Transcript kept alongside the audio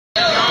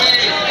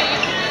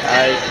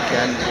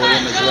Again,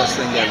 William is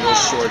wrestling that real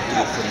short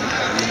dude from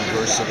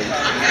University.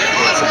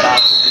 It's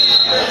about to be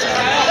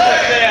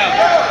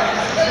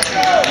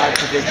my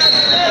prediction.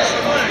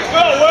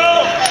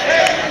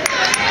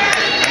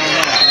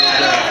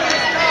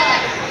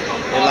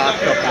 They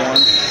locked up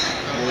once.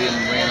 William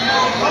ran him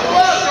out of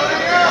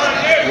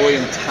bounds.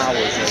 William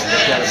towers. He's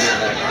got to be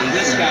about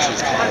 18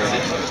 inches taller.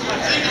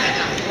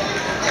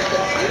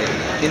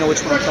 You know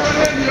which one I'm talking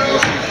about? The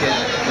University kid,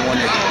 the one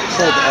that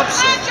pulled the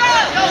upset.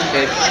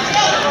 It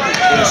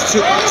was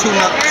two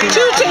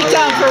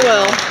takedown for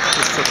Will.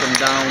 Just took him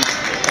down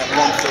at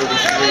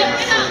 133 in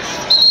the first.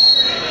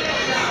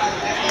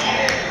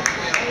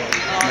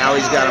 Now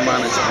he's got him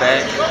on his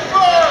back.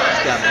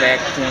 He's got back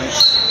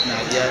points.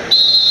 Not yet.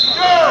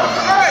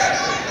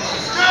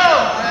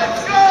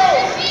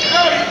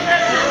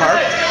 You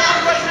parked?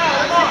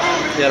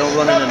 Yeah, don't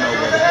run into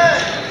nobody.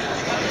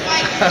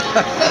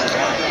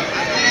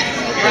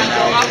 Okay,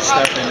 now we're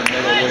stepping in the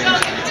middle. Williams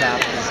on top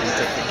because he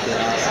took the kid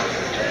out.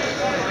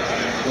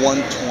 123.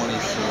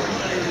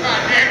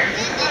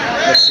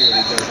 Let's see what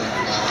he does on the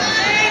bottom.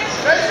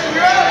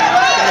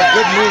 Got a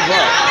good move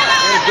up.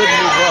 Got a good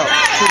move up.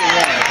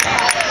 2-1.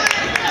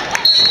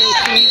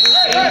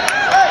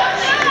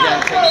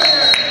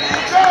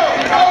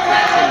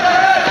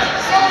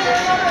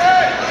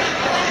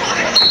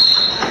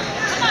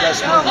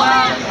 Best move on the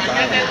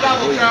bottom.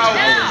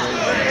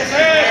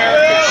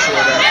 Williams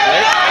short up,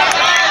 right?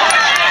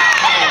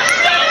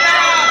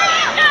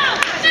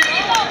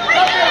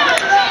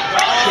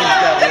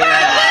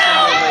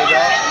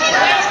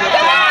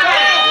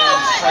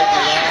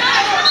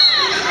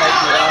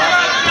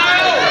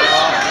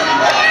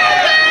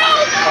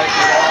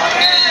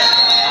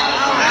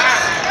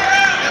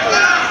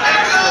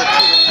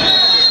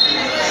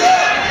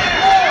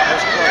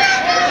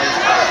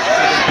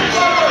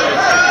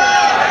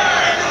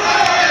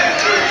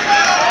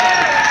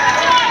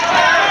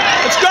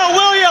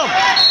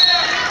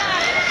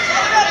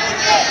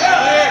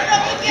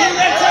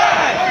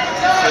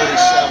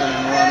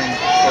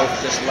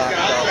 Just locked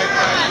up.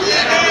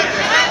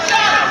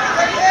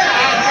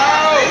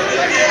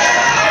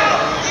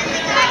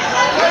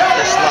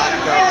 Just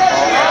locked up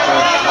all of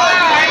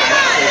the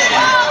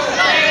position.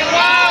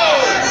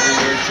 We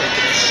were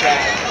taking a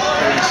shot.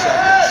 30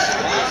 seconds.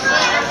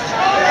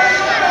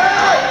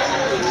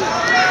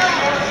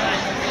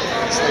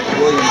 It's like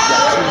Williams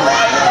got too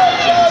much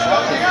leverage and he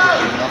can't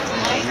get enough from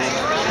the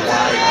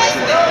wide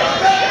short.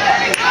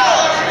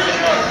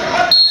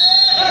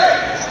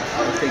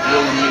 I think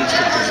Williams needs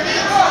to just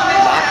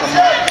lock him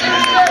up and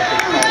then what they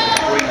call it,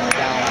 bring him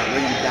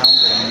down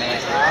to the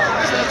mat.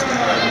 Because that's when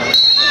they're going to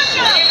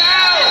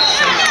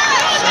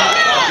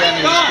again,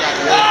 he's got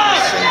William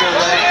single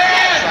leg,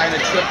 trying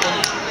to trip him.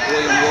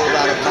 William rolled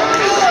out of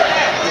bounds,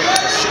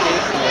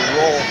 escape and a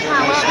roll.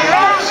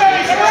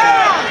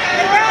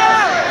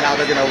 Now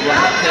they're going to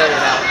run the period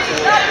out.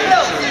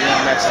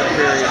 4-8-2-1, that's the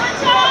period.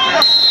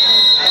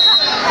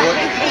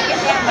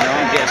 Now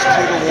I guess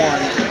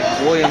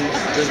 2-1. William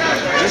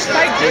just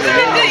like did a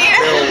little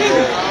barrel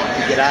roll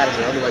to get out of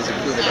it, otherwise he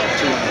could have got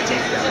 2 on the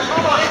takedown.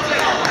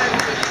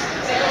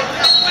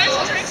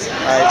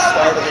 Alright,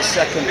 start of the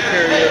second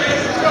period.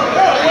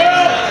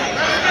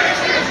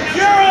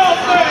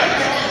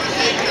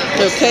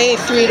 Okay,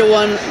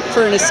 3-1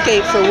 for an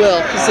escape for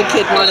Will, because the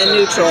kid wanted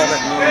neutral. So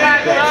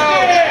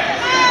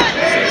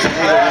it's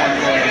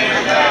 3-1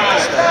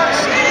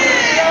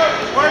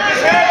 Work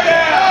his head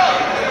down!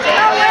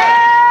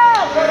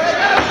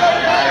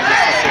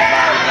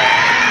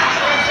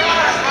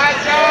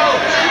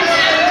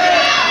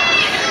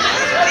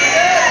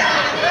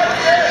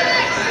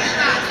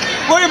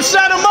 William,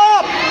 set him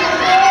up!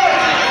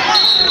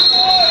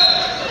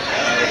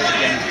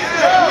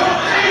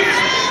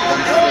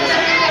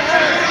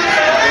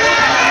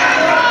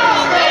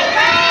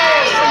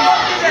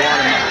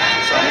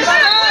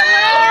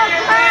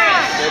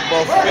 They're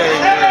both very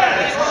weird.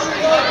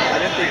 I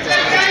didn't think this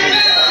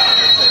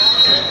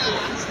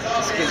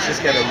kid's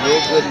just got a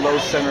real good low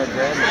center of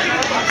gravity.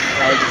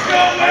 Hard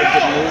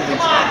to move.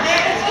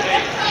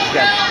 He's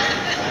got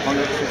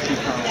 150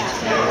 pounds.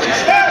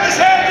 Step his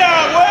head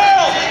down,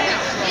 Will!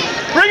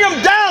 Bring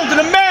him down to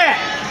the mat!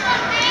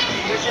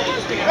 He's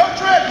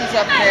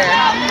up there.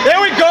 There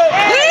we go!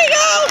 There you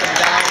go!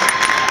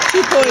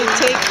 2-point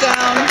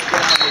takedown.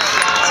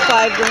 It's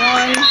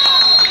 5-1.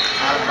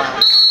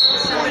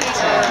 Somebody's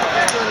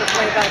doing the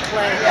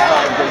play-by-play.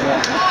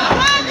 5-1.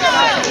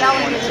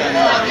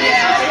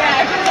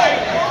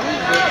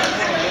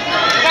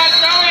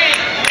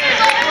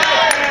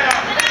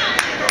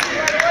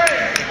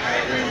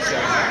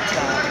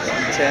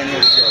 Here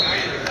we go.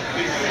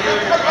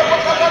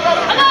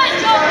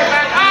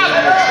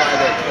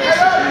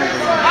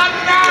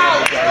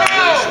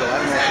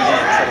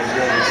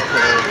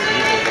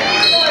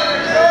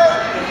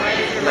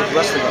 Like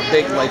wrestling a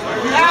big life.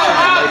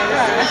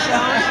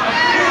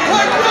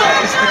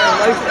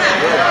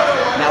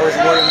 Now is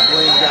Williams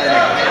got a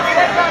half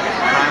pound.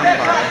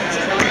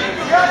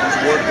 He's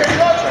working,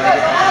 trying to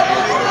get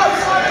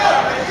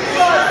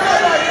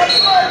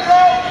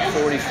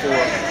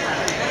 44.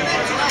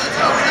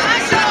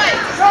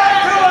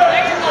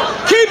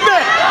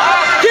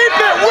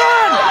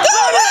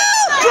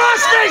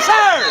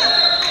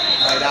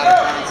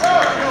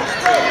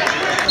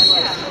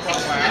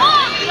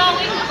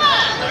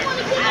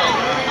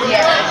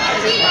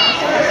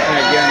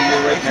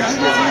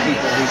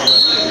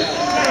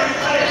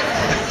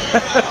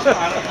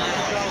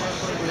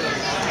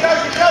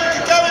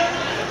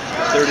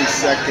 30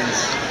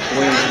 seconds.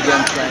 Williams again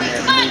trying to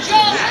move to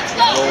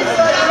roll.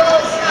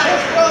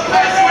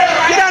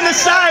 Get on the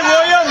side,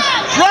 William.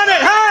 Run it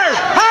hard,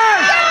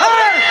 hard,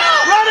 hard.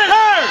 Run it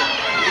hard.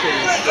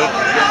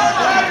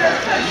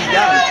 He's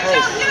got him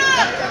close.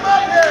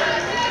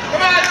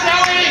 Come on,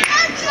 Joey.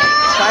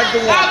 5 to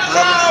 1.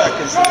 11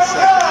 seconds in the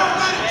second.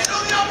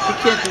 He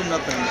can't do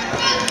nothing.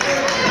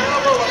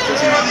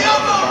 Doesn't have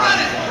enough at the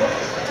bottom.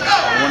 I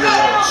wonder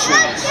what it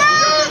shoots.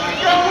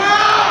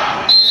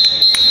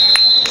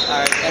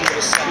 Alright, end of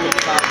the second,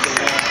 5 to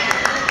 1.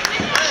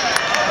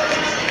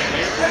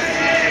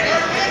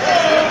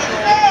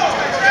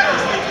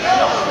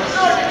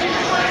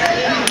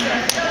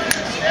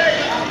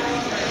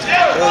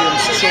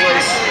 Williams'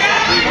 choice.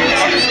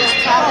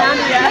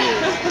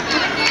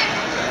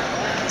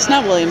 It's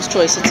not Williams'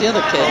 choice, it's the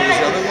other kid. Oh, it was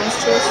the other one's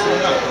choice?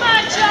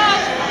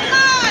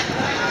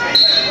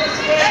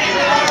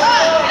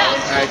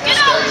 Alright, the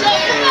start of the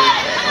third.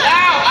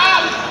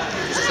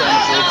 Just trying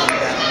to break him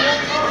down.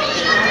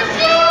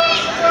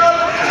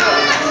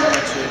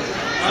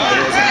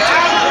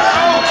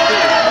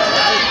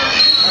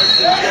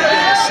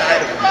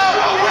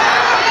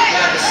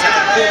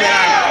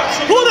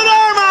 Pull that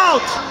arm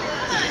out!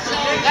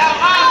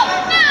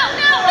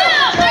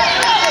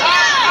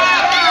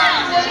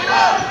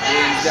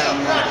 Williams got him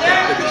locked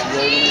up, but he's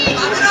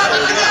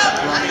rolling.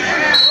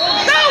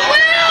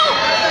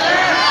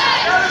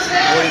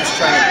 Williams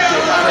trying to get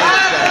him clean.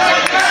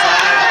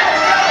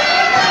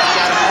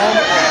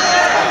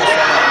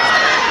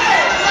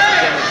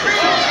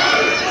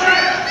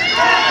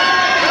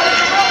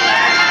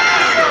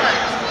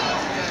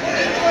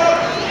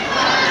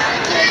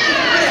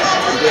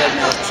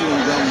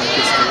 Chewing gum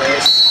like it's the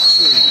last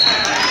two.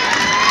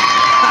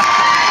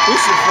 We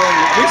should film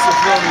you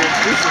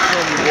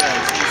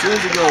guys. As soon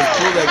as he goes,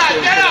 pull that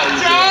kid and put all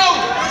you do.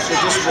 So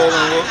just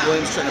rolling,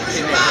 Williams trying to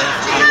pin that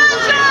half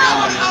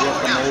and work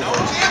him over.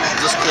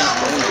 Just can't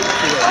roll him.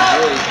 He had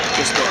really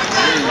just that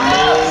really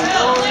low,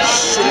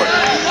 short,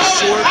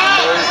 low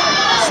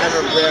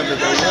center of gravity.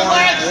 The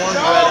one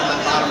right on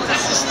the bottom of the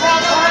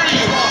center.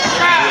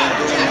 And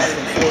doing that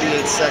in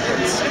 48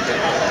 seconds.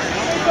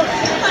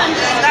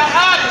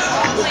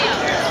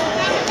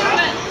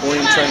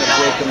 William trying to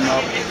break him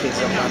up, kids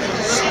up on it,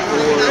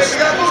 scores,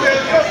 down.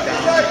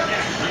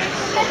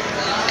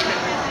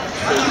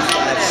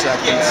 35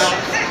 seconds.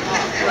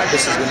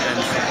 This is going to end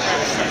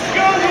fast.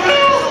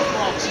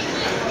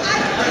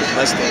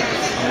 Unless they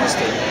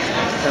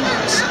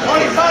penalize.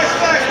 45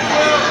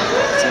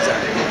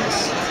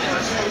 seconds.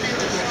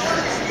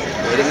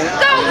 Wait a minute.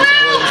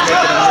 Williams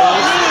making a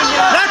move.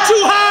 Not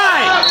too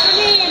high!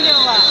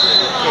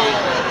 Okay,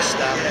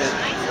 stop it.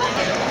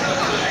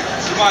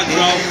 Come on,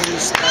 Joe.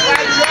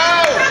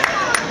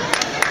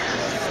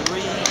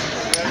 3,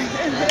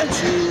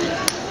 2,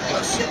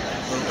 plus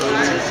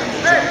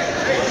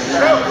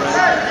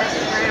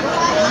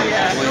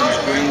Williams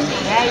green.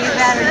 Yeah, you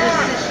better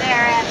just sit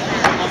there after.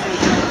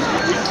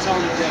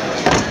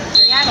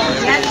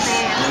 Yes,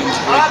 man.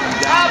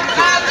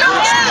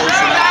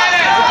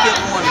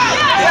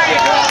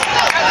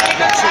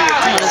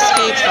 One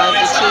escape, 5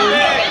 to 2.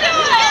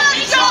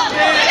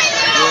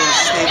 Williams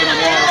saving him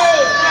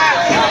off.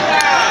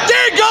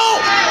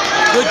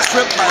 Good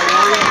trip by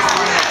Williams.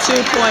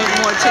 2-point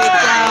more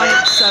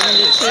takedown, 7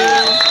 to 2.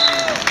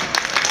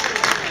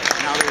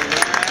 Now they're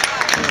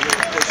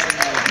pushing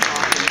and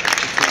talking.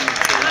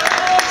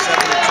 7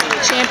 to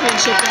 2.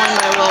 Championship won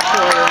by Will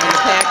Porter in the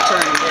PAC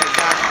tournament.